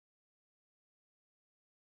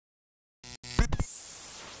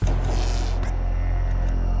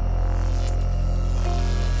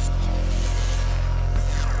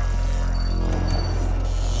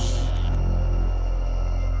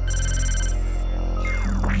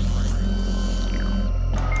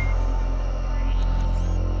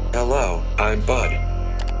I'm Bud,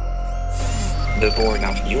 the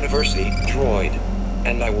Bournemouth University Droid,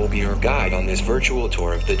 and I will be your guide on this virtual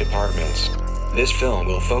tour of the departments. This film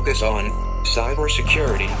will focus on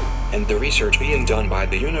cybersecurity and the research being done by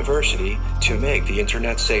the university to make the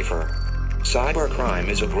internet safer. Cybercrime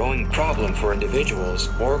is a growing problem for individuals,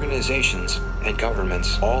 organizations, and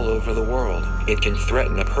governments all over the world. It can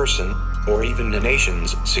threaten a person, or even a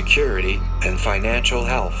nation's security and financial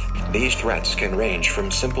health. These threats can range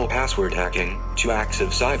from simple password hacking to acts of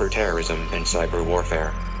cyber terrorism and cyber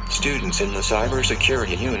warfare. Students in the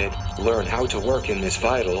cybersecurity unit learn how to work in this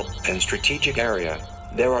vital and strategic area.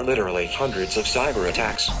 There are literally hundreds of cyber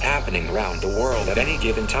attacks happening around the world at any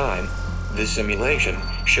given time. The simulation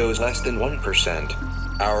shows less than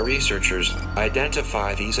 1%. Our researchers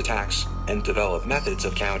identify these attacks and develop methods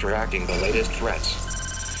of counteracting the latest threats.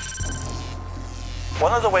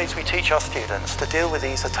 One of the ways we teach our students to deal with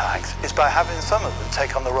these attacks is by having some of them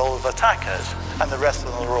take on the role of attackers and the rest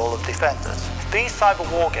of them the role of defenders. These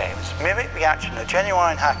cyber war games mimic the action of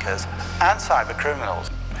genuine hackers and cyber criminals,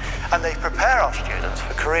 and they prepare our students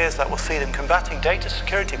for careers that will see them combating data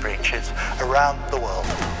security breaches around the world.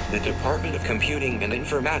 The Department of Computing and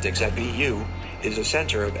Informatics at BU is a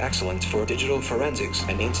center of excellence for digital forensics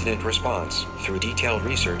and incident response. Through detailed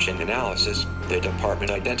research and analysis, the department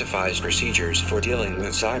identifies procedures for dealing with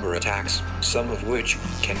cyber attacks, some of which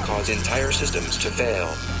can cause entire systems to fail.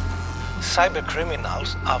 Cyber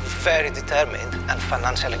criminals are very determined and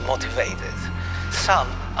financially motivated. Some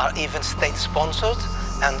are even state-sponsored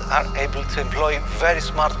and are able to employ very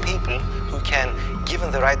smart people who can,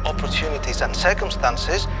 given the right opportunities and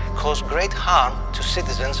circumstances, cause great harm to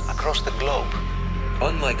citizens across the globe.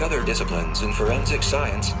 Unlike other disciplines in forensic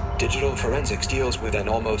science, digital forensics deals with an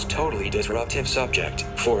almost totally disruptive subject.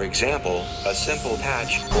 For example, a simple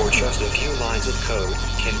patch or just a few lines of code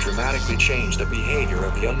can dramatically change the behavior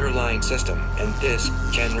of the underlying system, and this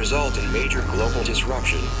can result in major global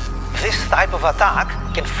disruption. This type of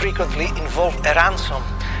attack can frequently involve a ransom,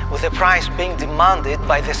 with a price being demanded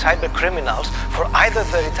by the cyber criminals for either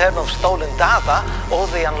the return of stolen data or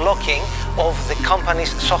the unlocking of the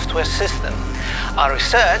company's software system. Our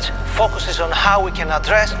research focuses on how we can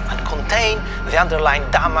address and contain the underlying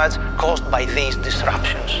damage caused by these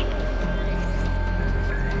disruptions.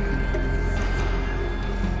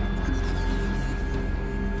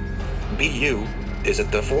 BU is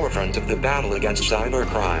at the forefront of the battle against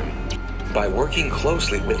cybercrime. By working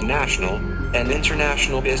closely with national and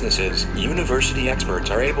international businesses, university experts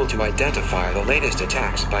are able to identify the latest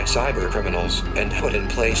attacks by cyber criminals and put in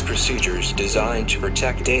place procedures designed to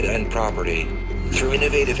protect data and property. Through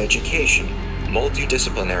innovative education,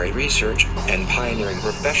 multidisciplinary research, and pioneering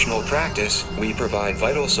professional practice, we provide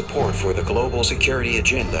vital support for the global security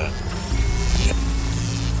agenda.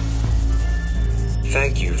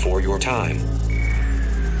 Thank you for your time.